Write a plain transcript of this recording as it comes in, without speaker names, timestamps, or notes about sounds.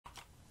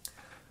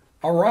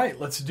All right,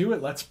 let's do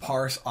it. Let's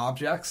parse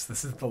objects.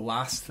 This is the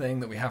last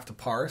thing that we have to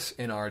parse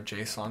in our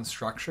JSON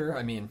structure.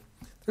 I mean,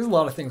 there's a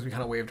lot of things we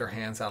kind of waved our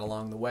hands at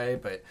along the way,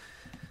 but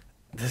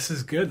this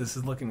is good. This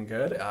is looking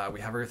good.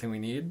 We have everything we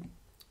need.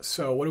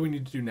 So what do we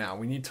need to do now?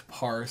 We need to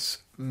parse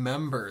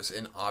members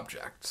in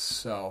objects.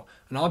 So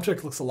an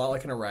object looks a lot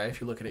like an array.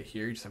 If you look at it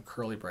here, you just have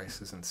curly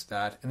braces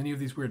instead. And then you have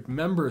these weird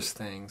members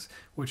things,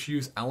 which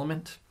use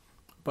element,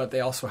 but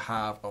they also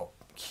have a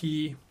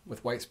key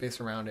with white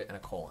space around it and a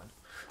colon.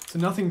 So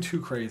nothing too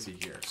crazy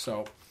here.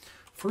 So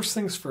first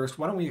things first,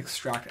 why don't we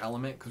extract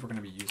element because we're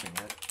going to be using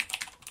it.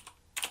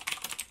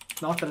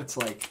 Not that it's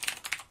like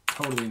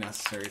totally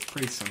necessary. It's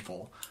pretty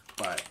simple,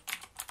 but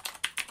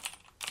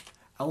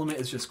element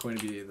is just going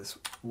to be this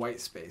white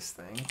space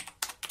thing.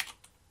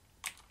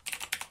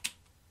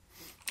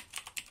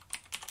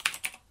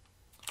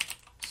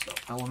 So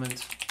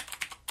element.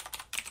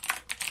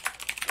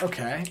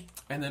 Okay,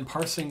 and then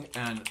parsing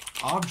an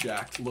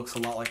object looks a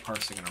lot like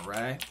parsing an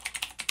array.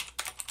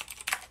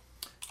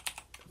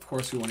 Of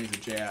course, we want to use a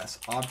JS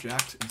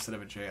object instead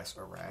of a JS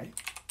array.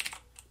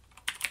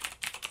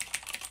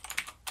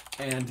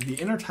 And the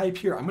inner type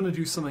here, I'm going to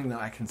do something that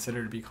I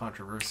consider to be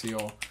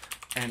controversial,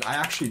 and I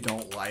actually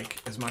don't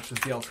like as much as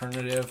the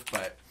alternative,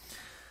 but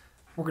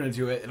we're going to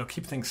do it. It'll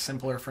keep things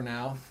simpler for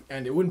now,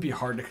 and it wouldn't be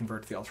hard to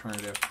convert to the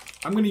alternative.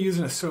 I'm going to use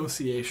an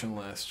association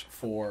list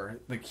for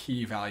the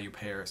key value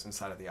pairs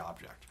inside of the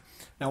object.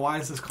 Now, why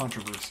is this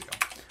controversial?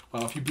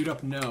 Well, if you boot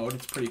up Node,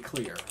 it's pretty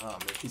clear.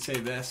 If you say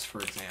this,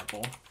 for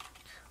example,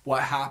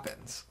 what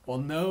happens? Well,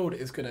 Node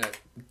is going to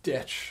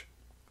ditch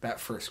that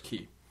first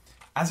key,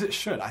 as it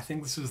should. I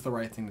think this is the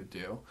right thing to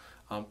do.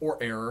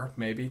 Or error,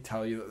 maybe,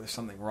 tell you that there's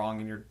something wrong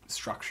in your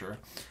structure.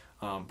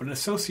 But an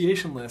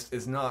association list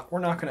is not, we're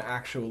not going to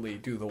actually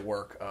do the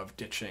work of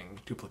ditching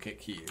duplicate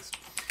keys.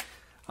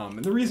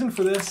 And the reason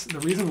for this, the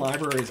reason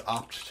libraries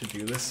opt to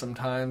do this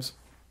sometimes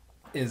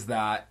is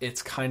that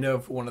it's kind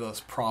of one of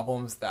those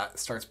problems that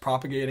starts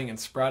propagating and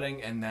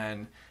spreading, and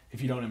then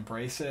if you don't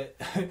embrace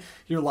it,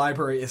 your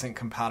library isn't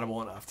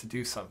compatible enough to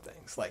do some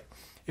things. Like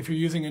if you're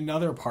using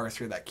another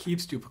parser that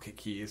keeps duplicate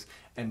keys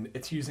and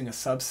it's using a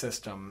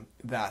subsystem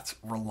that's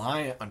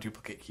reliant on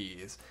duplicate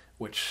keys,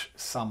 which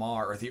some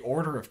are, or the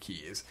order of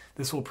keys,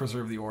 this will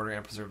preserve the order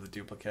and preserve the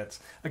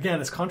duplicates.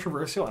 Again, it's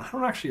controversial, and I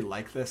don't actually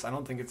like this. I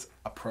don't think it's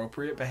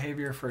appropriate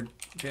behavior for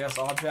JS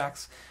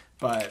objects,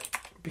 but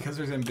because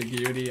there's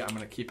ambiguity, I'm going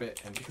to keep it,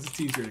 and because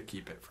it's easier to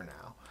keep it for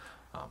now.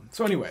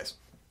 So anyways,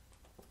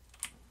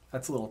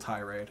 that's a little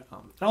tirade.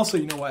 And also,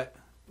 you know what?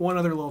 One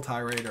other little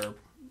tirade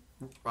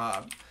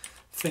or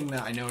thing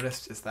that I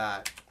noticed is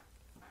that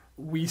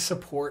we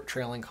support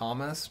trailing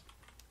commas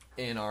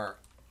in our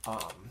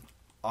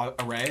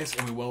arrays,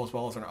 and we will as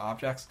well as in our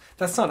objects.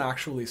 That's not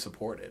actually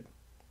supported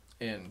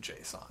in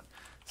JSON.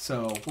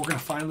 So we're going to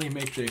finally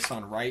make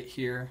JSON right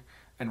here,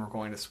 and we're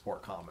going to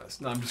support commas.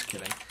 No, I'm just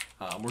kidding.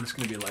 We're just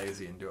going to be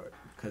lazy and do it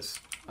because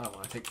I don't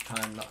want to take the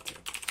time not to.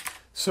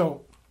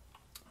 So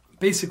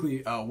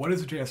basically, what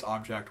is a JS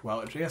object?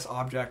 Well, a JS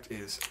object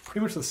is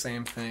pretty much the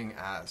same thing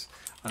as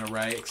an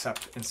array,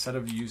 except instead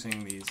of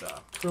using these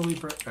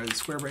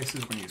square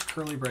braces, we're going to use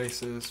curly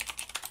braces.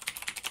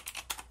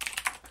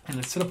 And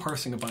instead of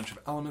parsing a bunch of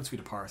elements, we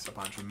parse a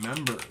bunch of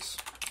members.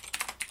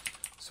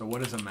 So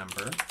what is a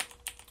member?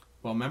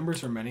 Well,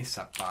 members are many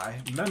set by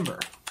member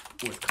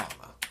with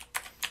comma.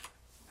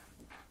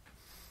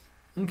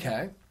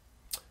 Okay,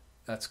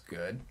 that's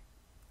good.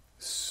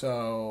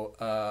 So,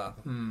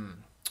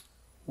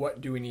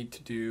 what do we need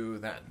to do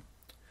then?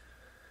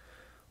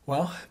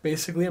 Well,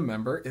 basically a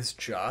member is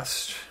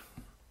just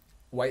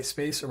white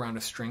space around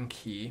a string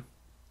key,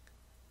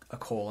 a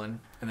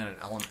colon, and then an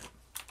element.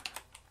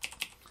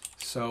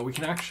 So we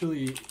can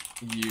actually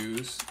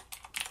use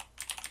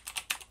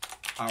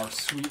our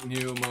sweet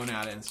new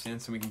monad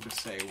instance, and we can just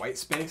say white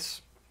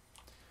space,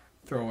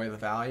 throw away the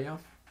value.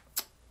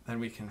 Then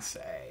we can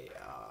say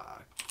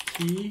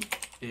key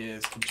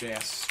is a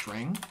JS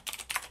string,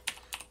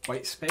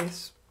 white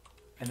space,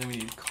 and then we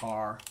need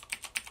car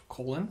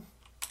colon.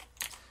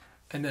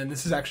 And then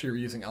this is actually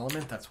reusing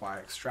element, that's why I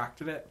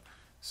extracted it.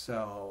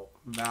 So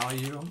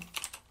value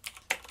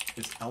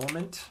is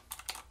element.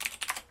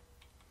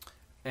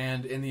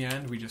 And in the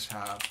end, we just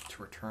have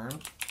to return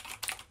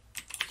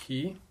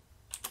key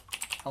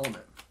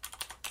element.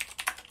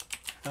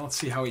 Now let's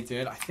see how we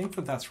did. I think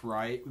that that's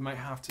right. We might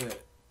have to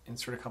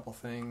insert a couple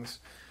things.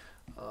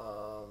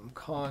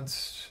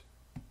 Const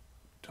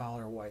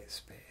 $white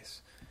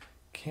space.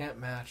 Can't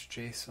match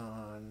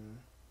JSON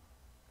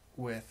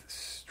with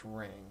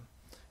string.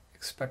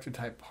 Expected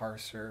type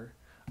parser.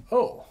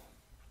 Oh,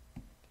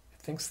 it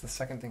thinks the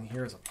second thing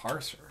here is a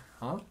parser,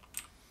 huh?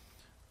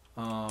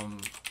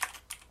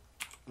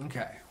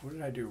 Okay, what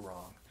did I do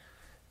wrong?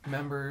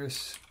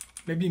 Members,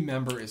 maybe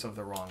member is of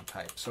the wrong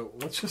type. So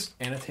let's just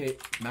annotate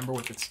member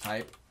with its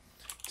type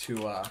to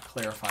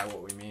clarify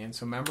what we mean.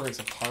 So member is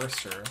a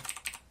parser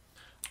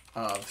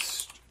of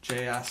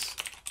JS.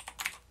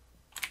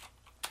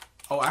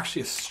 Oh,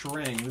 actually a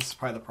string. This is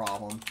probably the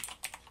problem.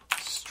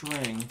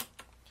 String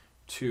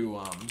to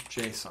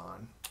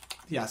JSON.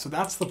 yeah, so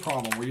that's the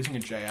problem. We're using a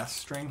JS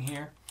string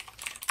here.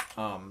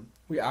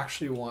 We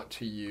actually want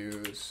to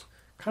use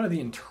kind of the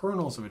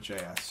internals of a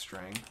JS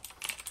string.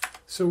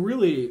 So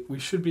really, we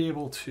should be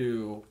able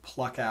to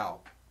pluck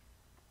out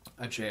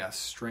a JS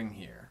string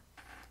here.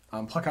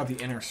 Pluck out the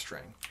inner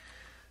string.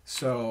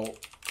 So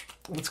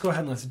let's go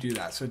ahead and let's do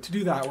that. So to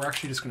do that, we're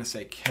actually just going to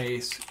say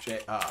case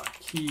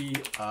key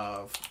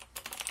of,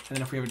 and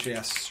then if we have a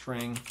JS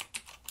string,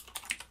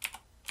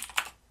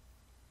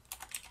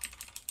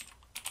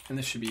 and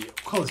this should be, we'll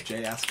call this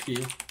JS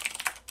key.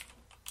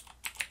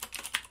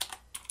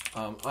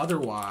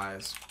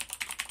 Otherwise,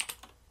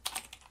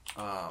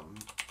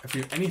 if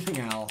we have anything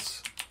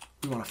else,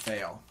 we want to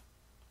fail.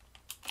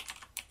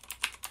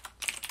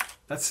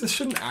 This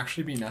shouldn't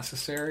actually be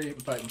necessary,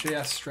 but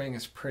JS string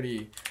is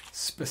pretty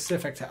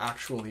specific to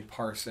actually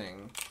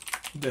parsing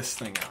this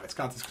thing out. It's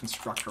got this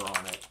constructor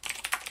on it.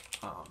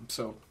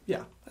 So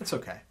yeah, that's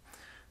okay.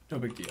 No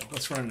big deal.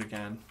 Let's run it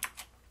again.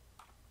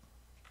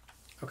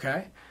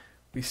 Okay,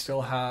 we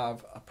still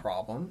have a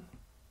problem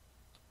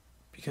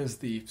because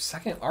the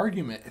second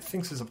argument it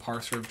thinks is a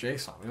parser of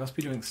JSON. We must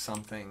be doing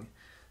something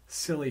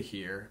silly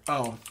here.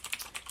 Oh,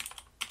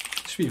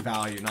 it should be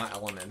value, not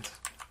element.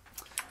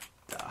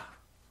 Duh.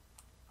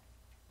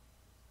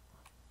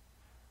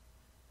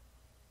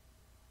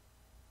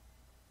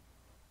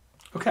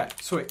 Okay,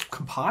 so it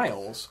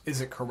compiles.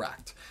 Is it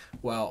correct?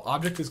 Well,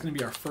 object is going to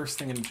be our first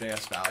thing in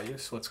JS value,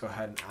 so let's go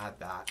ahead and add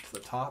that to the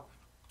top.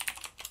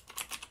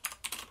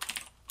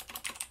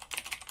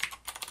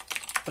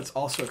 Let's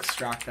also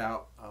extract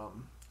out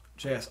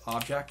JS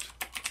object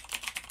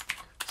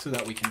so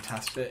that we can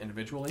test it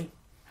individually.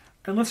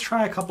 And let's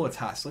try a couple of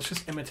tests. Let's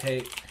just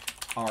imitate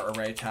our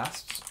array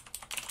tests.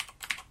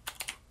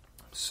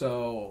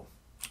 So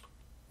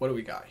what do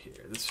we got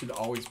here? This should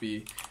always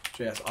be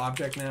JS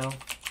object now.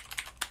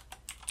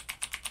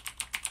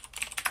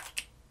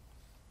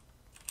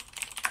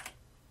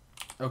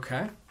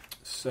 Okay,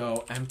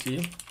 so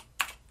empty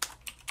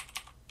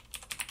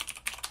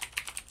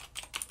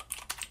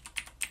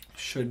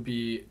should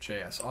be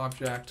JS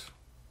object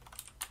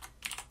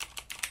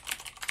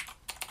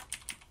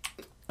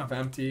of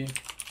empty,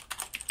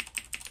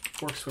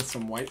 works with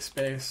some white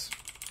space.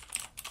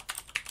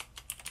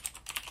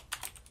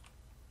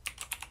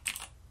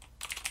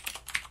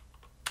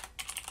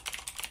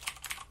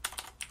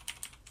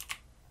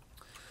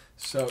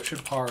 So it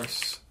should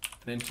parse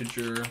an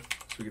integer,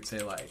 so we could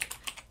say like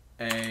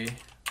a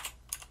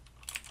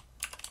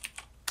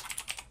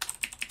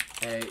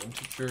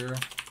integer,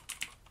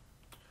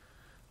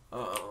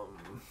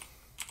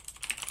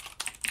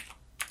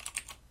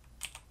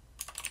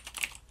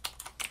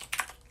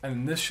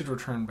 and this should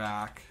return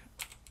back,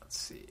 let's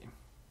see,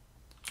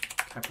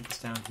 can I put this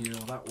down here,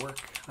 will that work?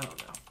 I don't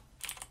know.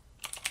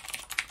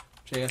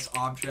 JS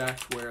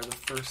object where the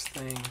first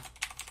thing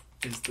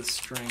is the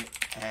string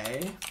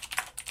a,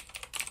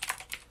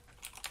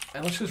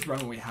 and let's just run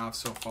what we have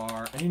so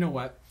far, and you know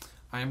what?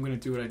 I am going to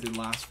do what I did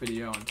last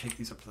video and take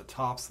these up to the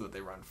top so that they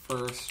run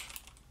first.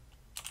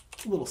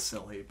 It's a little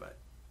silly, but,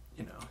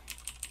 you know,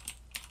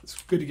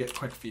 it's good to get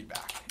quick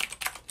feedback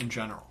in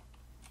general.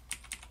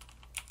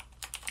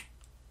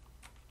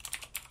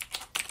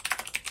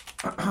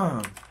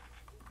 Oh,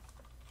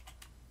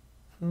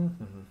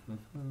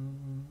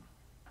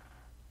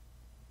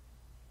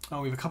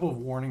 we have a couple of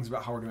warnings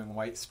about how we're doing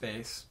white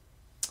space,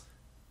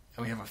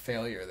 and we have a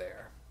failure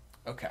there.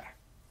 Okay.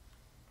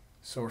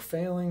 So we're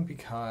failing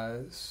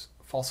because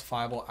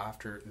falsifiable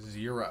after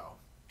 0.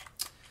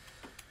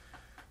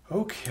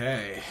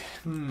 Okay.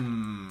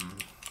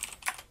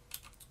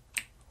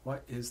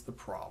 What is the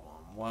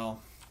problem?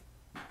 Well,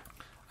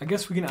 I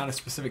guess we can add a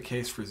specific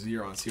case for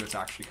 0 and see what's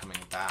actually coming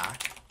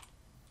back.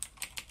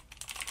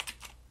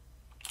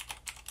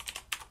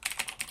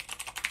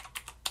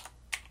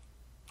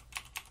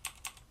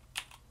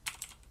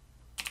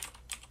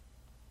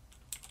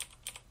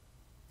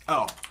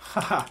 Oh,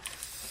 haha.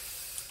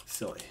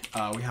 Silly.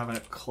 We have a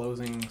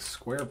closing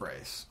square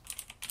brace.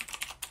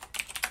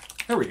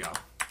 There we go.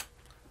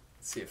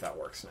 Let's see if that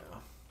works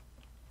now.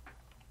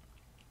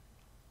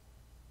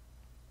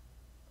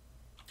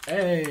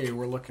 Hey,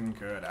 we're looking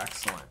good.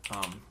 Excellent.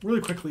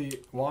 Really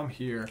quickly, while I'm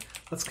here,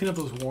 let's clean up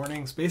those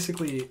warnings.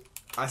 Basically,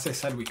 as I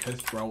said, we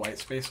could throw white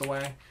space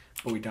away,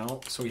 but we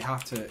don't. So we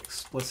have to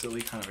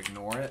explicitly kind of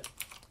ignore it.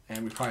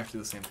 And we probably have to do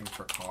the same thing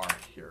for car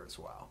here as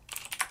well.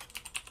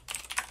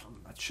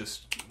 That's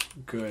just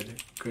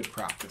good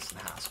practice in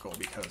Haskell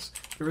because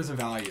there is a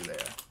value there.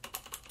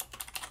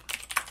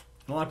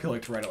 And a lot of people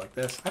like to write it like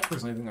this. I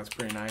personally think that's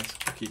pretty nice.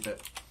 I'll keep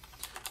it.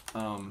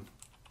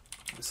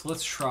 So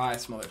let's try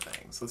some other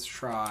things. Let's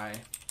try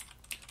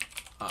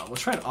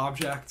an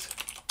object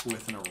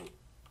with an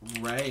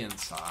array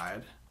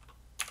inside.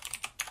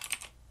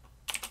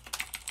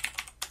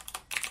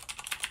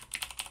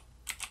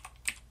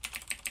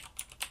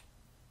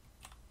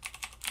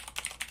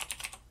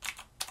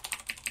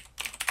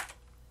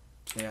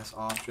 JS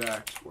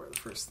object where the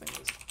first thing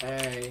is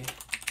a,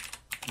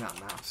 and that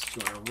maps to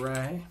an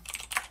array.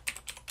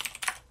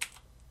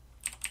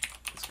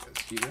 This goes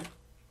here.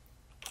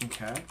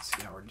 Okay, let's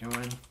see how we're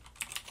doing.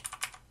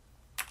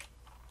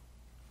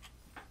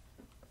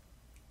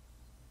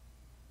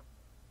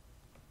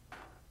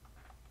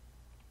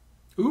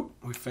 Oop,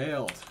 we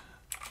failed.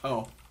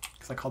 Oh,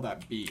 because I called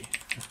that B.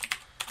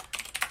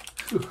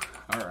 Whew,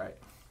 all right.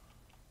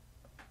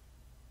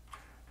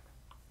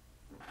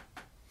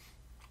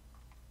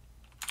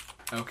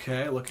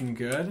 Okay, looking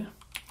good.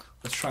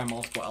 Let's try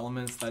multiple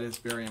elements. That is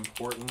very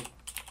important.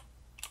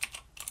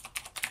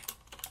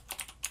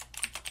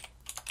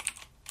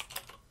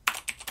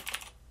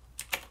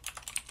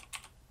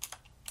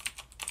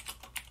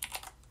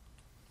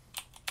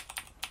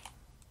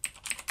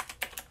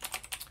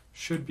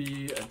 Should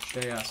be a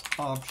JS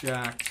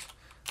object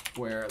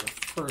where the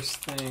first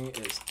thing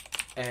is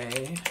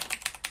A,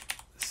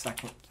 the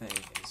second thing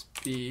is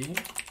B.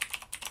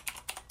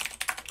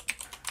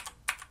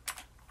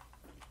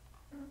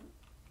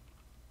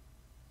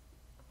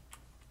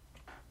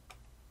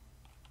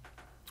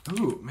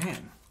 Ooh,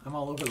 man, I'm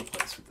all over the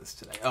place with this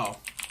today. Oh,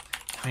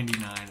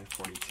 99 and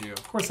 42.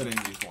 Of course I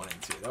didn't use 1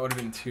 and 2. That would have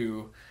been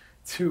too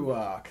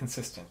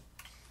consistent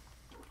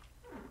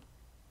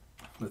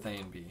with A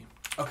and B.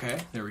 Okay,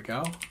 there we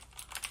go.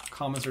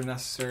 Commas are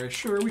necessary.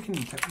 Sure, we can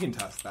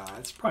test that.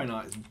 It's probably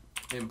not as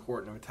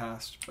important of a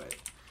test, but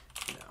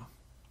you know.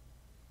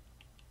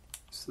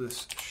 So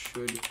this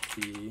should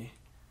be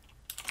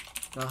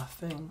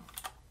nothing.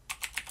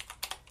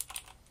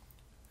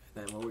 And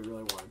then what we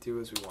really want to do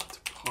is we want to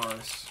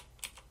parse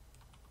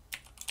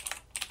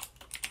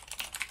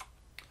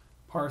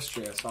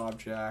JS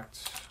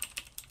object.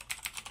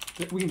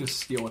 We can just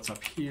steal what's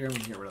up here. We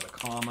can get rid of the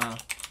comma.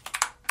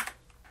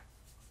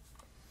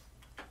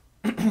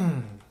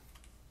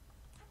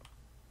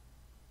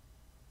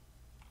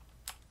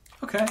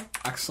 Okay,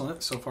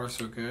 excellent. So far,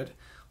 so good.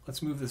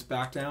 Let's move this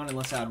back down and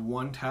let's add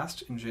one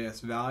test in JS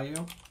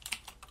value.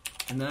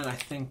 And then I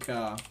think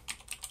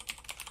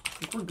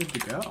we're good to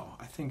go.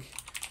 I think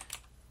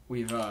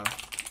we've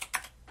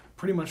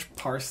pretty much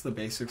parsed the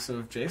basics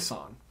of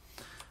JSON.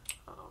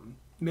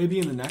 Maybe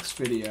in the next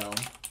video,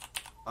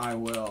 I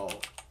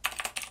will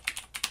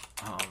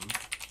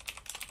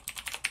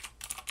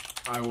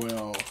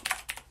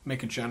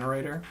make a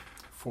generator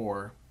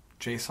for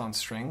JSON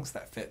strings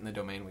that fit in the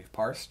domain we've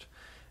parsed.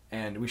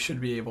 And we should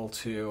be able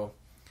to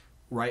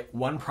write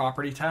one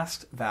property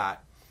test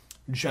that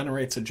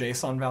generates a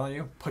JSON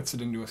value, puts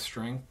it into a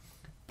string,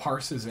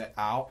 parses it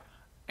out,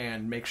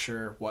 and makes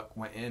sure what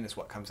went in is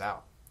what comes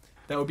out.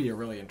 That would be a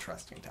really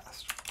interesting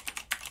test.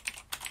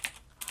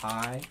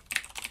 Hi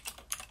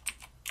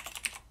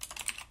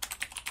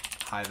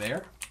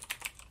there.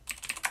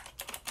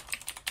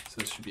 So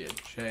this should be a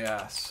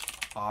JS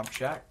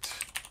object.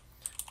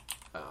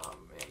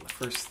 And the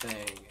first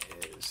thing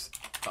is,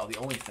 well, the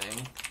only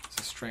thing is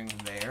a string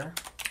there,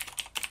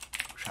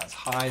 which has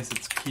hi as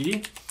its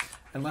key.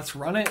 And let's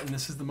run it, and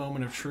this is the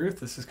moment of truth.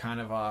 This is kind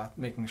of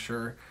making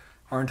sure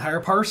our entire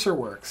parser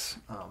works,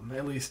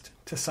 at least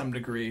to some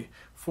degree,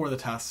 for the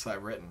tests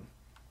I've written.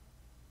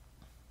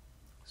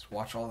 Just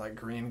watch all that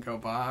green go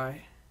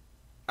by.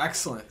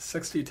 Excellent,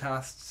 60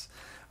 tests.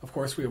 Of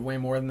course, we have way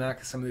more than that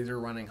because some of these are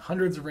running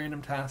hundreds of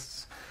random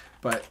tests.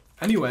 But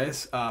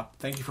anyways,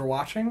 thank you for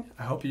watching.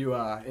 I hope you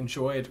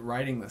enjoyed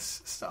writing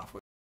this stuff with